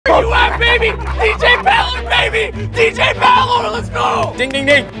Where you at, baby? DJ Ballard, baby! DJ Ballard, let's go! Ding, ding,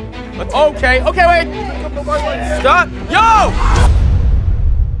 ding. Okay, wait. Stop. Yo!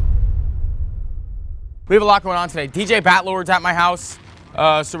 We have a lot going on today. DJ Batlord's at my house,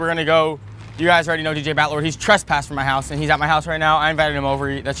 so we're gonna go. You guys already know DJ Batlord. He's trespassed from my house, and he's at my house right now. I invited him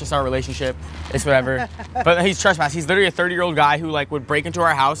over. That's just our relationship. It's whatever. But he's trespassed. He's literally a 30-year-old guy who like would break into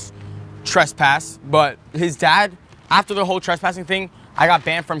our house, trespass. But his dad, after the whole trespassing thing, I got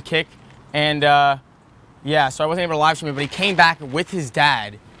banned from Kick, and yeah, so I wasn't able to live stream it. But he came back with his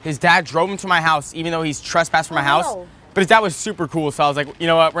dad. His dad drove him to my house, even though he's trespassed from my house. But his dad was super cool, so I was like, you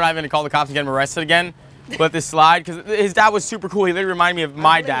know what? We're not even gonna call the cops and get him arrested again. Let this slide, because his dad was super cool. He literally reminded me of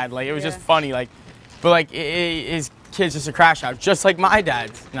my dad. Like, it was just funny. Like, but like, his kid's just a crash out, just like my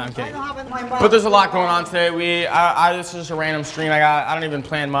dad's. No, I'm kidding. But there's a lot going on today. This is just a random stream. I don't even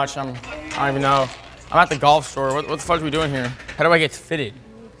plan much. I don't even know. I'm at the golf store. What the fuck are we doing here? How do I get fitted?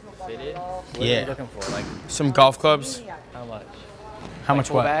 Fitted? What are you looking for? Like some golf clubs. How much? How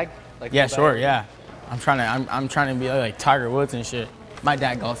much? What? Bag? Like yeah, sure. Bag? Yeah. I'm trying to be like Tiger Woods and shit. My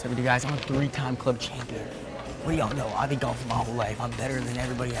dad golfs every day, guys. I'm a 3-time club champion. What do y'all know? I've been golfing my whole life. I'm better than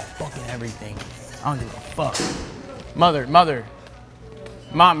everybody at fucking everything. I don't give a fuck. Mother.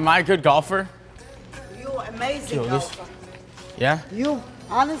 Mom, am I a good golfer? You're amazing golfer. Yeah?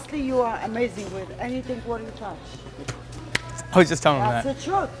 Honestly, you are amazing with anything what you touch. I was just telling him that. That's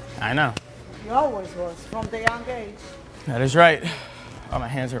the truth. I know. You always was, from the young age. That is right. Oh, my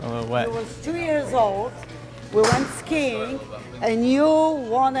hands are a little wet. You was 2 years old. We went skiing, and you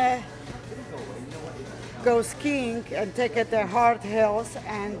wanna go skiing and take it the hard hills,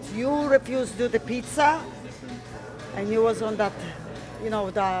 and you refused to do the pizza, and you was on that, you know,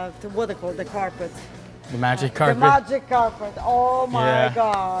 what they call the carpet. The magic carpet. The magic carpet. Oh my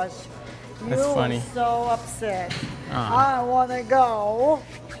gosh. That's funny. You were so upset. I wanna go.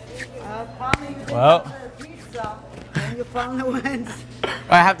 Well. Pizza, and you finally went.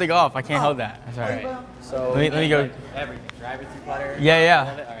 I have to go off. I can't hold that. That's all right. So let me go. Like everything. Driver through putter.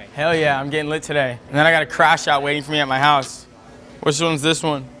 Yeah. All right. Hell yeah, I'm getting lit today. And then I got a crash out waiting for me at my house. Which one's this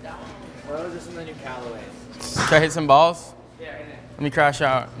one? Well, this is the new Callaway. Should I hit some balls? Yeah, right there. Let me crash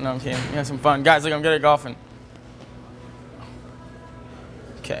out. No, I'm kidding. We have some fun. Guys, look, I'm good at golfing.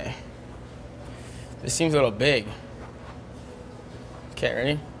 Okay. This seems a little big. Okay,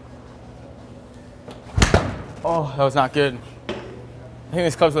 ready? Oh, that was not good. I think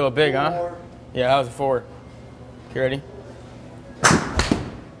this club's a little big, huh? Yeah, that was a 4. Okay, ready?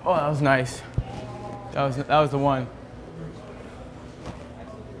 Oh, that was nice. That was the one.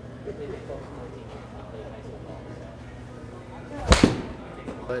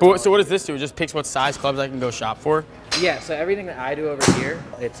 But, so what does this do? It just picks what size clubs I can go shop for? Yeah, so everything that I do over here,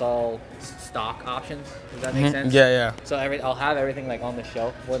 it's all stock options. Does that make sense? Yeah. So I'll have everything like on the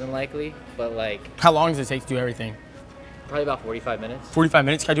shelf more than likely, but like. How long does it take to do everything? Probably about 45 minutes. 45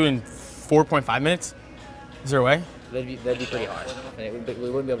 minutes? Can I do it in 4.5 minutes? Is there a way? That'd be pretty hard. And we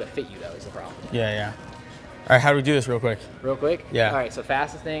wouldn't be able to fit you, though, is the problem. Yeah. All right, how do we do this real quick? Real quick? Yeah. All right, so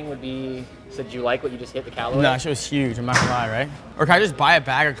fastest thing would be, so did you like what you just hit, the Callaway? No, that shit was huge, I'm not gonna lie, right? Or can I just buy a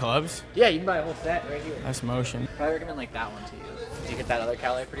bag of clubs? Yeah, you can buy a whole set right here. That's motion. Probably recommend like that one to you. Did you hit that other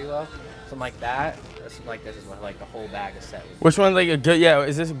Callaway pretty well? Something like that. Something like this is what like the whole bag of set. Which one's like a good,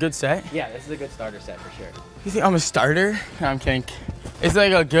 is this a good set? Yeah, this is a good starter set for sure. You think I'm a starter? No, I'm kidding. It's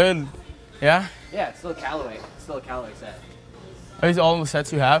like a good, yeah? Yeah, it's still a Callaway. It's still a Callaway set. Are these all the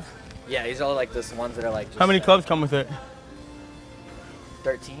sets you have? Yeah, these are all like just ones that are like just how many clubs come with it?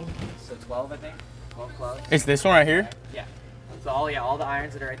 13, so 12 I think. 12 clubs. It's this one right here? Yeah. So all the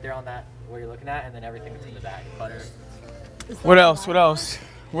irons that are right there on that where you're looking at, and then everything that's in the bag. Putter. What else?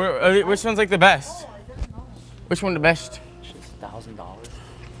 Which one's like the best? Which one the best? $1,000.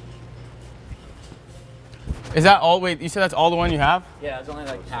 Is that all? Wait, you said that's all the one you have? Yeah, it's only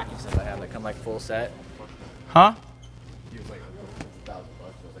like package stuff I have that come like full set. Huh?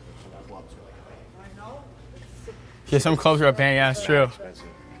 Yeah, some clubs are a bang. Yeah, that's true.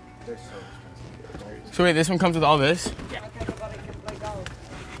 So wait, this one comes with all this? Yeah.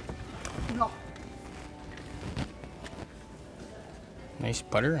 Nice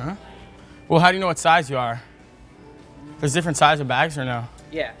putter, huh? Well, how do you know what size you are? There's different size of bags or no?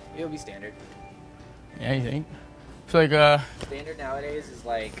 Yeah, it'll be standard. Yeah, you think? So like standard nowadays is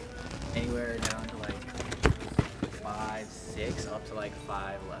like anywhere down to like 5, 6 up to like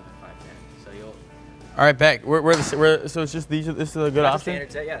 5, 11, 5, 10. So you'll. All right, bet. So it's just these. This is a good option.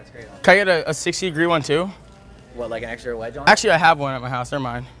 Standard set, yeah, it's great. Can I get a 60-degree one too? What, like an extra wedge on? Actually, I have one at my house. Never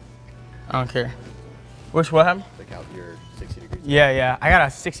mind. I don't care. What happened? Like out your 60 degrees. Yeah. I got a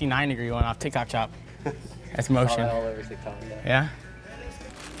 69-degree one off TikTok Shop. That's motion. All over TikTok, Yeah.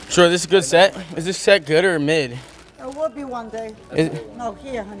 Sure, this is a good set. Is this set good or mid? It will be one day. No,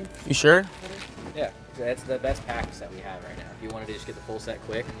 here, honey. You sure? Yeah, that's the best pack set we have right now. If you wanted to just get the full set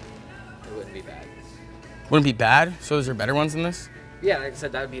quick, it wouldn't be bad. Wouldn't be bad? So is there better ones than this? Yeah, like I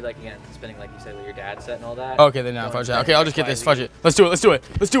said, that would be like, again, spending like you said with your dad's set and all that. Okay, then fudge that. Okay, I'll just get this. Fudge it. Let's do it. Let's do it.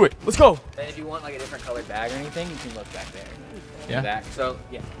 Let's do it. Let's go. And if you want like a different colored bag or anything, you can look back there. Yeah. Back. So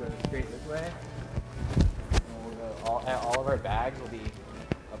yeah, go straight this way. And we'll go all of our bags will be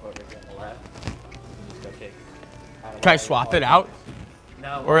up over here on the left. You can just go take. Can I swap it out?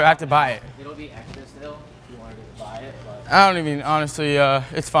 No. Or I have to buy it? It'll be extra still if you wanted to buy it. But I don't even, honestly,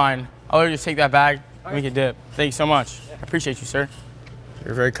 it's fine. I'll just take that bag and make a dip. Thank you so much. I appreciate you, sir.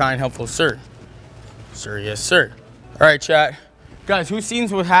 You're very kind, helpful, sir. Sir, yes, sir. All right, chat. Guys, who's seen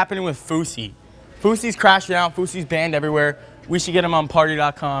what's happening with Fousey? Fousey's crashing out. Fousey's banned everywhere. We should get him on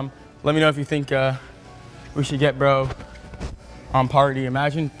party.com. Let me know if you think we should get bro on party.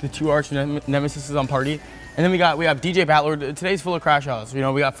 Imagine the two arch nemesis on party. And then we have DJ Batlord. Today's full of crash outs. You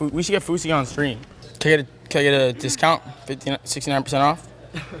know, we should get Fousey on stream. Can I get a discount? 69% off?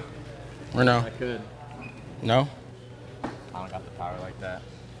 Or no? I could. No? I don't got the power like that.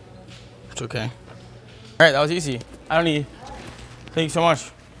 It's okay. All right, that was easy. I don't need. Thank you so much.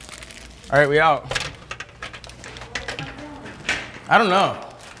 All right, we out. I don't know.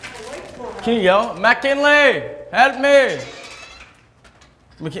 Can you yell? McKinley, help me.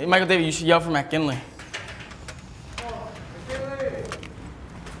 Michael David, you should yell for McKinley.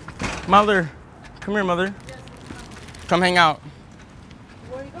 Mother, come here, mother. Come hang out.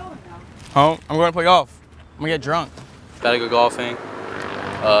 Where are you going now? Home. I'm going to play golf. I'm gonna get drunk. Gotta go golfing.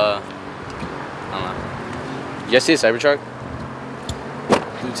 I don't know. You guys see the Cybertruck?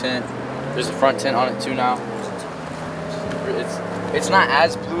 Blue tint. There's a front tint on it too now. It's not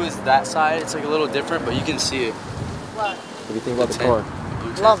as blue as that side. It's like a little different, but you can see it. What? What do you think about the car?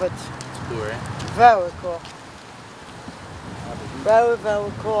 Love it. It's cool, right? Very cool. Very,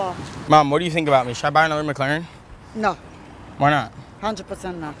 very cool. Mom, what do you think about me? Should I buy another McLaren? No, Why not?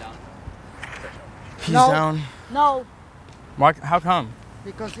 100% no. He's No. down. No, Why? How come?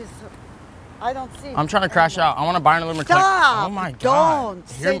 because it's. I don't see. I'm trying to crash out. I want to buy another McLaren. Stop! Oh my god. Don't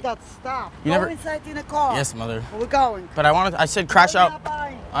say that. Stop. You Go never- inside in the car. Yes, mother. We're going. But I said crash We're out. not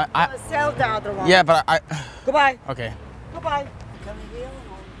buying. I- We're gonna sell the other one. Yeah, but I. Goodbye. Okay. Goodbye. Can we hear?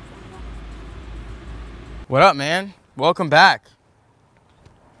 What up, man? Welcome back.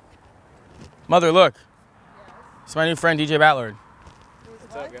 Mother, look. It's my new friend, DJ Batlord.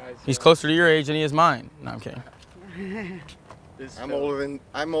 What's up, guys? He's closer to your age than he is mine. No, I'm kidding. I'm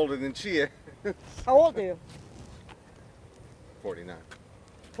older than Chia. How old are you? 49.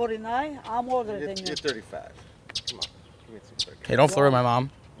 49? I'm older You're than you. 35. Come on, give me some Hey, don't flirt with my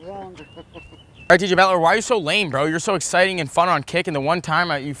mom. Wrong. All right, DJ Batlord, why are you so lame, bro? You're so exciting and fun on Kick, and the one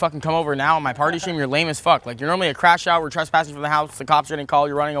time you fucking come over now on my party stream, you're lame as fuck. Like, you're normally a crash out, we're trespassing from the house, the cops are getting called,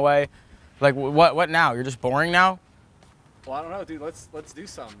 you're running away. Like, what now? You're just boring now? Well, I don't know, dude. Let's do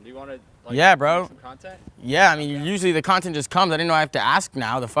something. Do you want to? Like, Yeah, bro. make some content? Yeah, I mean, usually the content just comes. I didn't know I have to ask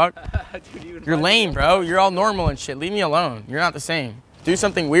now, the fuck? Dude, you You're lame, bro. You're all normal and shit. Leave me alone. You're not the same. Do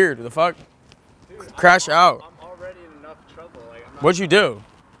something weird, the fuck? Dude, Crash out. I'm already in enough trouble. Like, I'm not, What'd you do?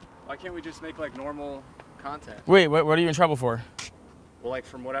 Why can't we just make like normal content? Wait, what are you in trouble for? Well, like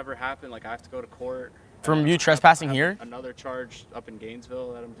from whatever happened, like I have to go to court. From you I trespassing have here? Another charge up in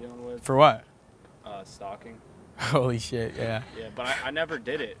Gainesville that I'm dealing with. For what? Stalking. Holy shit, yeah. Yeah, but I never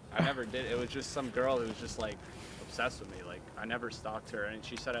did it. I never did. It was just some girl who was just like obsessed with me. Like I never stalked her, and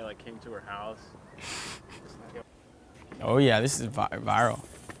she said I like came to her house. Oh yeah, this is viral.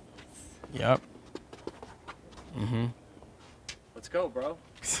 Yep. Mm-hmm. Let's go, bro.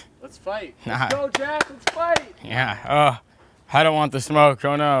 Let's fight. Nah. Let's go, Jack. Let's fight. Yeah. Oh, I don't want the smoke.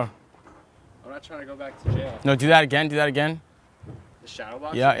 Oh no. I'm not trying to go back to jail. No, do that again. Do that again. The shadow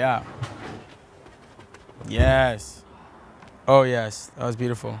box. Yeah, yeah. Yes. Oh yes, that was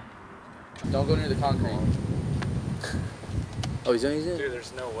beautiful. Don't go near the concrete. Oh, he's doing it? Dude,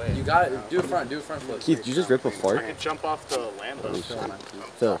 there's no way. You got it. Do a front flip. Keith, did you just rip a I fart? could jump off the Lambo.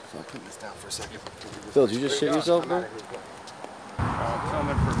 Phil, Put this down for a second. Phil, did you just shit yourself, bro? I'm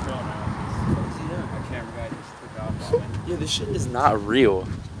filming for Phil now. My camera guy just took off on me. Yeah, this shit is not real.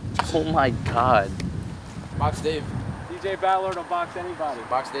 Oh my god. Box Dave. DJ Batlord will box anybody.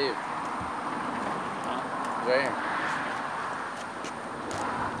 Box Dave. Right here.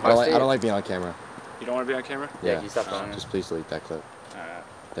 I don't like being on camera. You don't want to be on camera? Yeah, you stop filming. Just please delete that clip. Alright.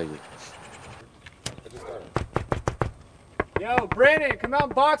 Thank you. Yo, Brandon, come out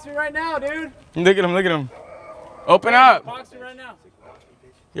and box me right now, dude. Look at him. Look at him. Open up. Box me right now.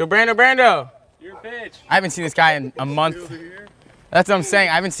 Yo, Brando. You're a bitch. I haven't seen this guy in a month. That's what I'm saying.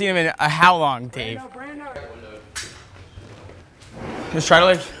 I haven't seen him in how long, Dave? Just try to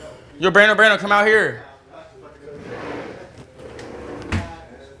like, yo, Brando, come out here.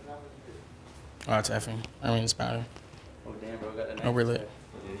 Oh, it's effing. I mean, it's better. Oh, damn, bro. Got that Oh, we're lit.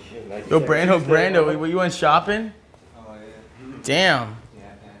 Yo, Brando, were you went shopping? Oh, yeah. Damn. Yeah,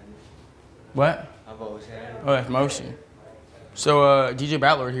 What? I've always had it. Oh, that's motion. So, DJ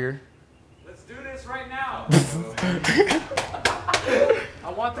Batlord here. Let's do this right now. I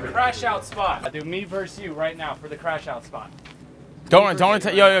want the crash out spot. I do me versus you right now for the crash out spot. Don't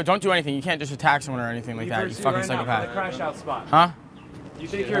do anything. You can't just attack someone or anything like that. You fucking right now for the psychopath. crash out spot. Huh? You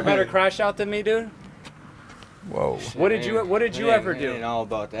think you're a better crash out than me, dude? Whoa. What did you ever do? Ain't all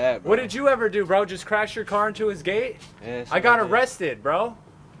about that, bro. What did you ever do, bro? Just crash your car into his gate? Yes, I got did. arrested, bro.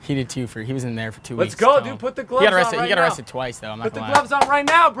 He did too. He was in there for 2 Let's weeks. go, so- dude. Put the He gloves got arrested. on right He got now. arrested twice though. I'm not Put the gonna lie. gloves on right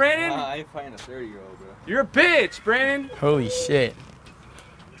now, Brandon. I ain't fighting a 30-year-old, bro. You're a bitch, Brandon. Holy shit.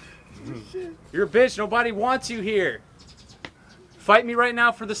 You're a bitch. Nobody wants you here. Fight me right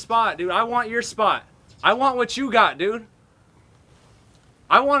now for the spot, dude. I want your spot. I want what you got, dude.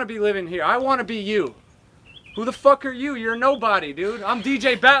 I want to be living here. I want to be you. Who the fuck are you? You're nobody, dude. I'm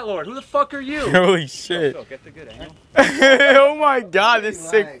DJ Batlord. Who the fuck are you? Holy shit. Phil, get the good angle. Oh my god, this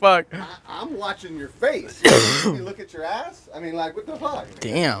sick fuck. I'm watching your face. You look at your ass. I mean, like, what the fuck?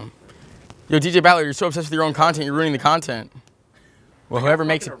 Damn. Yo, DJ Batlord, you're so obsessed with your own content, you're ruining the content. Well, whoever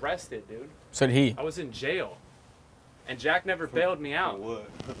makes it. Fucking arrested, dude. So did he. I was in jail, and Jack never bailed me out. What?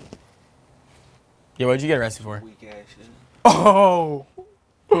 Yeah, what'd you get arrested for? Weak ass shit. Oh.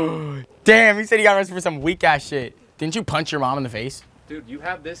 Damn, he said he got arrested for some weak ass shit. Didn't you punch your mom in the face? Dude, you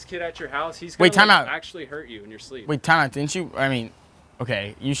have this kid at your house. He's Wait, gonna time out. actually hurt you in your sleep. Wait, time out. Didn't you? I mean,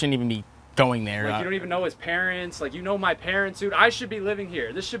 okay, you shouldn't even be going there. Like, you don't even know his parents. Like, you know my parents, dude. I should be living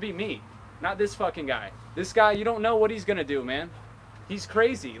here. This should be me, not this fucking guy. This guy, you don't know what he's gonna do, man. He's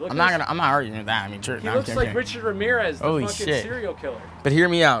crazy. Look, I'm not arguing with that. I mean, sure. He no, looks I'm like kidding. Richard Ramirez, the Holy fucking shit. serial killer. But hear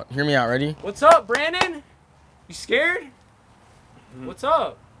me out. Hear me out. Ready? What's up, Brandon? You scared? What's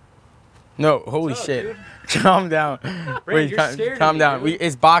up? No. Holy What's up, shit. dude? Calm down. Wait, you're scared of calm me, down. dude.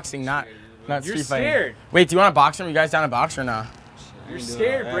 It's boxing, not You're street fighting. scared. Wait, do you want to box him? You guys down to box or not? You're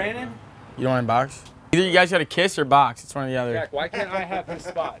scared, Brandon. You don't want to box? Either you guys got to kiss or box. It's one or the other. Jack, why can't I have his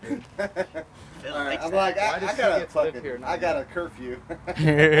spot, dude? All right, I'm like, I does he got a get to live fucking, here, not I me? got a curfew.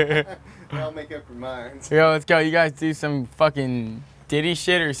 I'll make up your minds. Yo, let's go. You guys do some fucking Diddy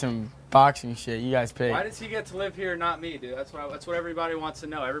shit or some boxing shit. You guys pick. Why does he get to live here, not me, dude? That's what everybody wants to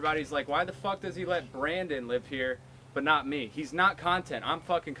know. Everybody's like, why the fuck does he let Brandon live here, but not me? He's not content. I'm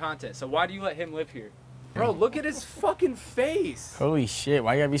fucking content. So why do you let him live here? Bro, look at his fucking face. Holy shit.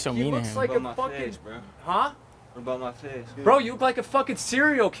 Why you gotta be so He mean to looks him? like What a about my fucking... face, bro? Huh? What about my face? Bro, you look like a fucking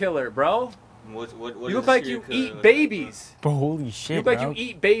serial killer, bro. What You does look a like serial you killer eat look like, babies. Bro, holy You shit, look like bro. you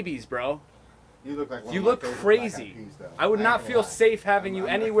eat babies, bro. You look like one You of my look favorite crazy. Black Eyed Peas, though. I would ain't not gonna feel lie. safe having you I'm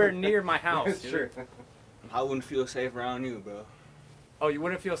not- anywhere near my house, It's true. dude. I wouldn't feel safe around you, bro. Oh, you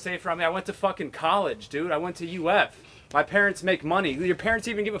wouldn't feel safe around me? I went to fucking college, dude. I went to UF. My parents make money. Your parents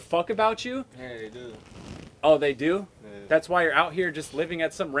even give a fuck about you? Yeah, they do. Oh, they do? Yeah. That's why you're out here just living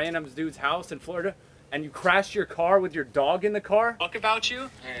at some random dude's house in Florida, and you crashed your car with your dog in the car? Fuck about you?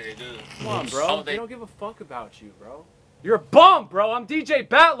 Yeah, they do. Come on, bro. Oh, They don't give a fuck about you, bro. You're a bum, bro. I'm DJ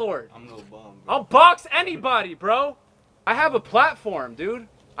Batlord. I'm no bum, bro. I'll box anybody, bro. I have a platform, dude.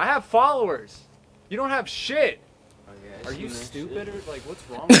 I have followers. You don't have shit. Oh, yeah, Are I you seen that stupid shit. or like what's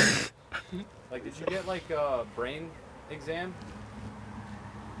wrong with you? Like, did you get like a brain exam?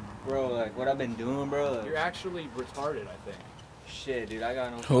 Bro, like, what I've been doing, bro? Like, You're actually retarded, I think. shit, dude, I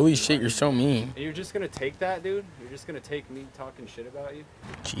got no... Holy fucking shit, you're brain. so mean. And you're just gonna take that, dude? You're just gonna take me talking shit about you?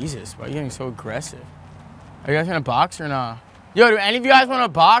 Jesus, why are you getting so aggressive? Are you guys gonna box or not? Yo, do any of you guys want to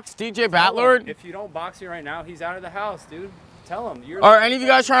box, DJ Batlord? If you don't box me right now, he's out of the house, dude. Tell him. You're Are any of you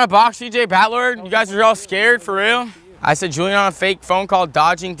guys trying to box DJ Batlord? You guys are all scared, for real? I said Julian on a fake phone call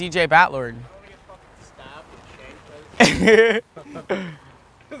dodging DJ Batlord.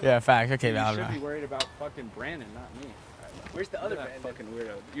 Yeah, facts. Okay, You should Val. be worried about fucking Brandon, not me. Where's the other fucking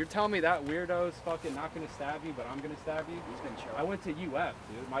weirdo? You're telling me that weirdo's fucking not gonna stab you, but I'm gonna stab you? I went to UF,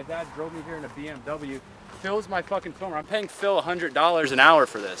 dude. My dad drove me here in a BMW. Phil's my fucking filmer. I'm paying Phil $100 an hour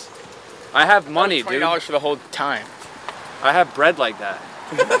for this. I have money, dude. $20 for the whole time. I have bread like that.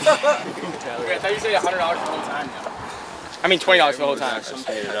 Wait, I thought you said $100 for the whole time. I mean $20 for the whole time.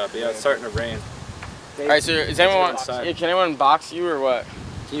 Stayed it up. Yeah, it's starting to rain. All right, so is anyone? Outside. Yeah, can anyone box you or what?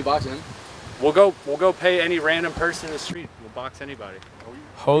 Can you box him? We'll go pay any random person in the street. We'll box anybody.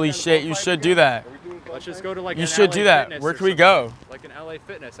 Holy shit, you should do that. Let's just go to like You an should LA do that. Fitness Where or can we something. go? Like an LA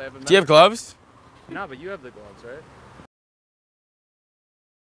Fitness. I have a Do you have gloves? No, but you have the gloves, right?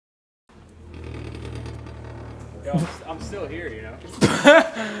 Yo, I'm still here, you know.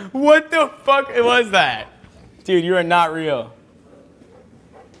 What the fuck was that? Dude, you are not real.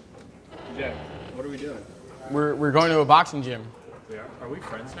 Jack, what are we doing? We're going to a boxing gym. We are? Are we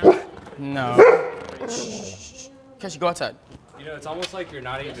friends now? No. Shh. Catch you go outside. You know, it's almost like you're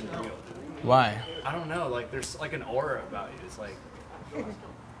not even real. Why? I don't know, like there's like an aura about you. It's like,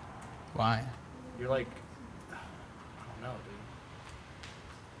 Why? you're like, I don't know, dude.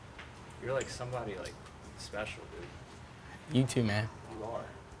 You're like somebody like special, dude. You too, man. You are.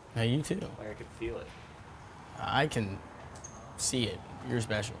 No, you too. Like I could feel it. I can see it. You're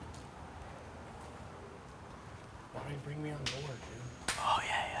special. Why don't you bring me on board, dude? Oh,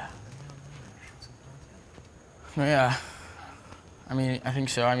 yeah. Oh, yeah. I mean, I think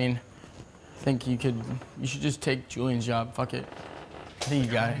so. I mean, I think you should just take Julian's job. Fuck it. I think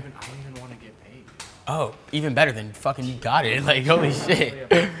you got it. I don't even want to get paid. Oh, even better than fucking you got it. Like, holy shit.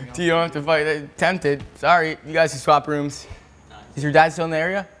 Dude, you don't have to fight. Tempted. Sorry. You guys can swap rooms. Is your dad still in the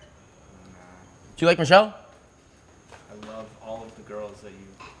area? Do you like Michelle? I love all of the girls that you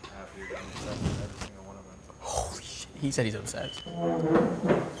have here. I'm obsessed with every single one of them. Holy shit. He said he's obsessed.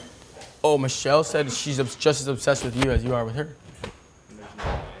 Oh, Michelle said she's just as obsessed with you as you are with her. There's no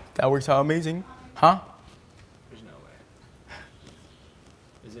way. That works out amazing. Huh? There's no way.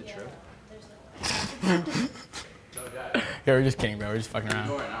 Is it true? Yeah, we're just kidding, bro. We're just fucking around.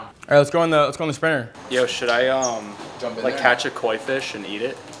 All right, let's go on the sprinter. Yo, should I Jump in like there? catch a koi fish and eat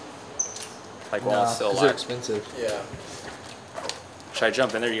it? Like while it's still They're alive? expensive. Yeah. Should I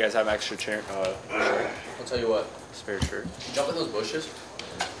jump in there? You guys have extra shirt? I'll tell you what. Spare shirt. Jump in those bushes.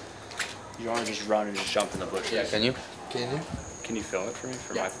 You want to just run and just jump in the bushes? Yeah, can you? Can you? Can you film it for me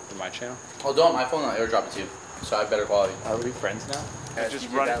for my channel? I'll do it on my phone and I'll airdrop it to you. So I have better quality. Are we friends now? Yeah, just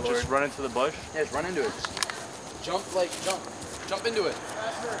DJ run Batlord. just run into the bush. Yeah, just run into it. Jump into it.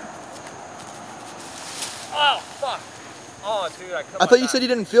 Oh fuck! Oh dude, I cut I thought you said you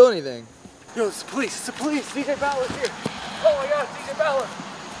didn't feel anything. Yo, it's the police! It's the police! DJ Batlord's here! Oh my god, DJ Ballard!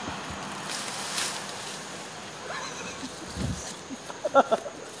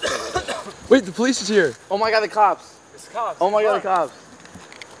 Wait, the police is here. Oh my god, the cops. It's the cops. Oh my god, the cops.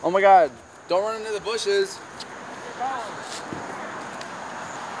 Oh my god. Don't run into the bushes.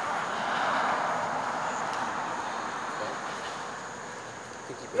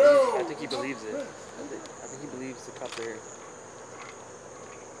 I think he believes it. I think he believes the cops are here.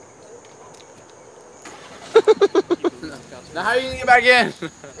 Now how are you gonna get back in?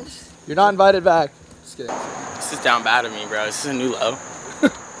 You're not invited back. Just kidding. This is down bad of me, bro. This is a new low.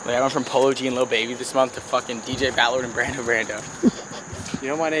 Like, I went from Polo G and Lil Baby this month to fucking DJ Batlord and Brando. You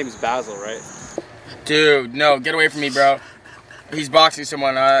know my name's Basil, right? Dude, no, get away from me, bro. He's boxing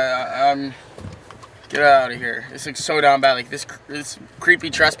someone. Get out of here. This looks so down bad. Like, this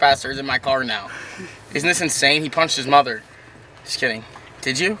creepy trespasser is in my car now. Isn't this insane? He punched his mother. Just kidding.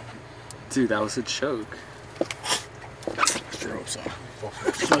 Did you? Dude, that was a joke. Sure hope so.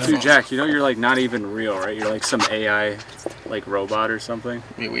 Dude, Jack, you know you're like not even real, right? You're like some AI, like robot or something.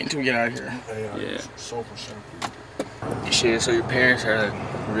 Wait until we get out of here. Yeah. Shit, so your parents are like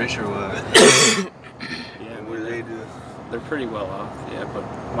rich or what? Yeah, they're pretty well off. Yeah, but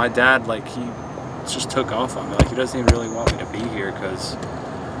my dad, like, he just took off on me. Like, he doesn't even really want me to be here because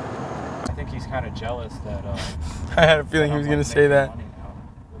I think he's kind of jealous that. I had a feeling he was gonna say that.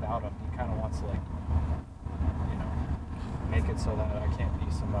 Without him, he kind of wants to, like, you know, make it so that I can't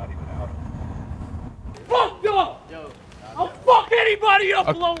be somebody without him. Fuck y'all! I'll fuck anybody up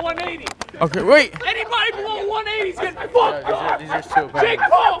below 180. Okay, wait. Anybody below 180 is getting fucked up. These are still Jake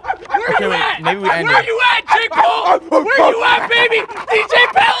Paul, where Okay, you wait, at? maybe we end Where it. you at, Jake Paul? Where you at, baby?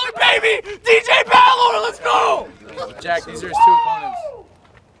 DJ Ballard, baby! DJ Ballard, let's go! Jack, these are his two opponents.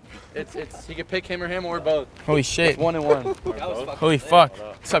 It's he could pick him or him or both. Holy shit. 1 and 1. Holy fuck.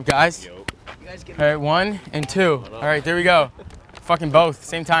 What's up, guys? All right, 1 and 2. All right, there we go. Fucking both,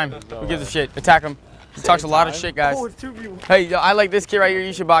 same time. Who gives a shit? Attack him. He talks a lot of shit, guys. Hey, yo, I like this kid right here.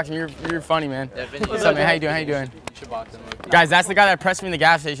 You should box him. You're funny, man. What's up, man? How you doing? How you doing? Guys, that's the guy that pressed me in the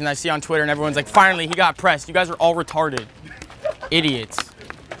gas station I see on Twitter, and everyone's like, finally, he got pressed. You guys are all retarded. Idiots.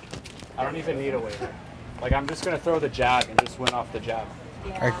 I don't even need a waiver. Like, I'm just gonna throw the jab and just win off the jab.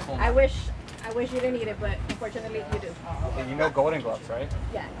 Yeah. I wish you didn't need it, but unfortunately you do. Okay, you know Golden Gloves, right?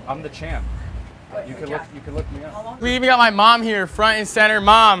 Yeah. I'm the champ. You can look me up. We even got my mom here, front and center.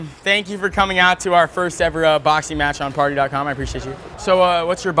 Mom, thank you for coming out to our first ever boxing match on party.com. I appreciate you. So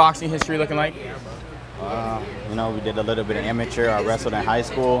what's your boxing history looking like? You know, we did a little bit of amateur. I wrestled in high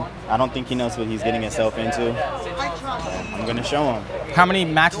school. I don't think he knows what he's getting himself into. I'm going to show him. How many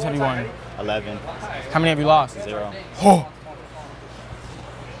matches have you won? 11. How many have you lost? 0. Oh.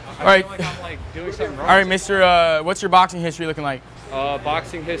 All right. feel like I'm like doing something wrong. All right, Mr. What's your boxing history looking like?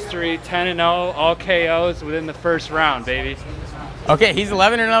 Boxing history, 10-0, all KOs within the first round, baby. Okay, he's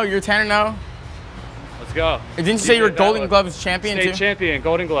 11-0. You're 10-0. Let's go. Didn't you say you were Golden Gloves champion State too? champion,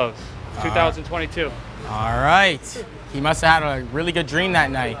 Golden Gloves, 2022. All right. He must have had a really good dream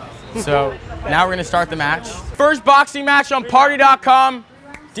that night. So now we're gonna start the match. First boxing match on Party.com.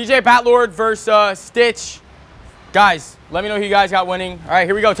 DJ Batlord versus Stitch. Guys, let me know who you guys got winning. All right,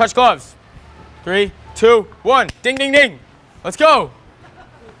 here we go. Touch gloves. 3, 2, 1. Ding, ding, ding. Let's go.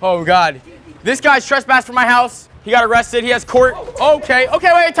 Oh God. This guy's trespassed from my house. He got arrested. He has court. Okay.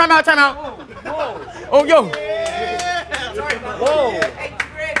 Okay. Wait. Time out. Time out. Oh, yo. Whoa.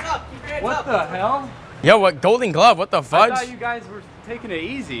 What the hell? Yo, what Golden Glove? What the fudge? I thought you guys were taking it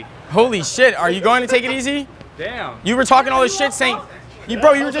easy. Holy shit. Are you going to take it easy? Damn. You were talking all this shit saying,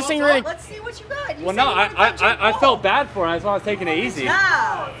 bro, you were just saying you're ready. Let's see what you got. You Well, said no, you wanted to punch I people. felt bad for him. That's why I was taking it easy.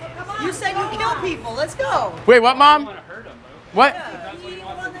 Yeah. You said you kill people. Let's go. Wait, what, Mom? What? That's what you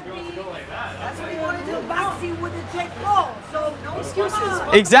want to do. Boxing with a take ball. So no excuses.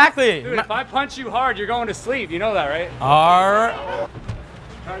 Exactly. Dude, if I punch you hard, you're going to sleep. You know that, right? All right.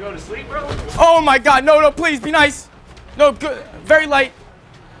 Trying to go to sleep, bro? Oh my God, no, no, please be nice. No, good, very light.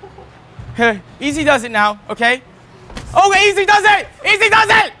 Easy does it now, okay? Oh, Easy does it! Easy does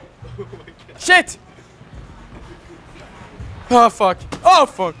it! Shit. Oh, fuck. Oh,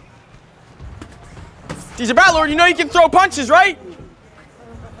 fuck. DJ Batlord, you know you can throw punches, right?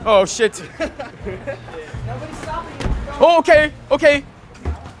 Oh, shit. Oh, okay, okay.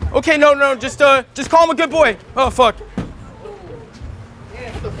 Okay, no, no, just call him a good boy. Oh, fuck.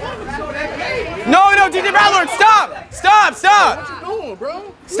 No, no, DJ Batlord, stop! Stop, stop! What you doing,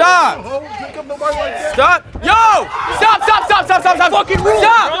 bro? Stop! Pick up nobody like that. Stop! Yo! Stop, stop, stop, stop, stop, stop! Fucking rules,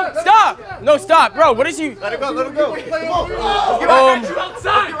 stop! Stop! No, stop, bro, what is you? Let it go, let it go. Come on. I'm gonna catch you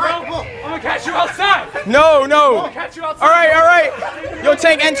outside, bro! I'm gonna catch you outside! No, no! Catch you outside! All right. Yo,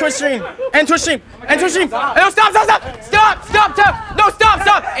 Tank, end Twitch stream. End Twitch stream. End Twitch stream. No, stop, stop, stop! Stop, stop, stop! No, stop,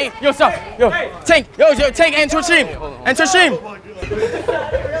 stop! Hey, yo, stop. Yo, Tank, yo, Tank, end Twitch stream. End Twitch stream.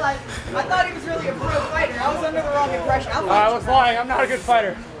 I thought he was really a pro fighter. I was under the wrong impression. I was lying. I'm not a good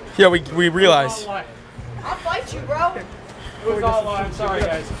fighter. Yeah, we realize. I'll fight you, bro. It was all a lie. I'm sorry,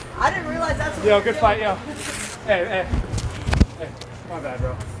 guys. I didn't realize that's what Yo, good fight, yo. Hey. My bad,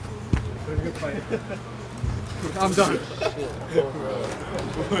 bro. It was a good fight. I'm done.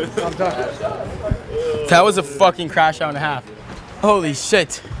 I'm done. That was a fucking crash out and a half. Holy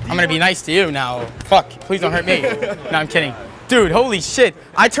shit. I'm gonna be nice to you now. Fuck, please don't hurt me. No, I'm kidding. Dude, holy shit.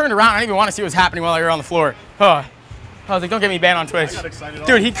 I turned around, I didn't even want to see what was happening while you were on the floor. I was like, don't get me banned on Twitch.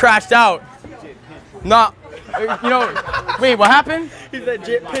 Dude, he crashed out. Nah, you know, wait, what happened? He said,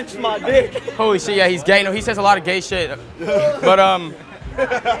 "Jit pinched my dick." Holy shit, yeah, he's gay. No, he says a lot of gay shit. But,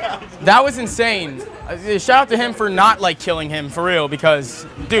 that was insane. Shout out to him for not, like, killing him, for real, because,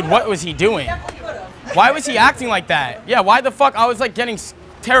 dude, what was he doing? Why was he acting like that? Yeah, why the fuck? I was, like, getting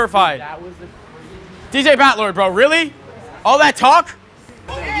terrified. DJ Batlord, bro, really? All that talk?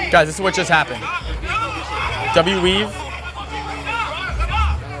 Guys, this is what just happened. W weave.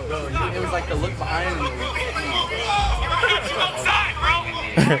 It was like the look behind me.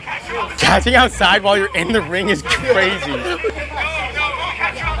 Catching outside while you're in the ring is crazy.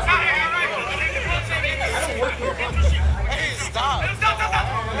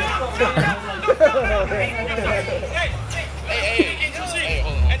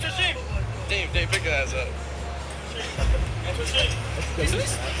 Dave, pick that ass up.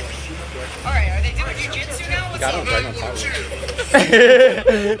 Alright, are they doing jiu-jitsu now? Got him right on top of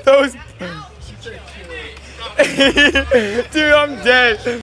Those. Dude, I'm dead.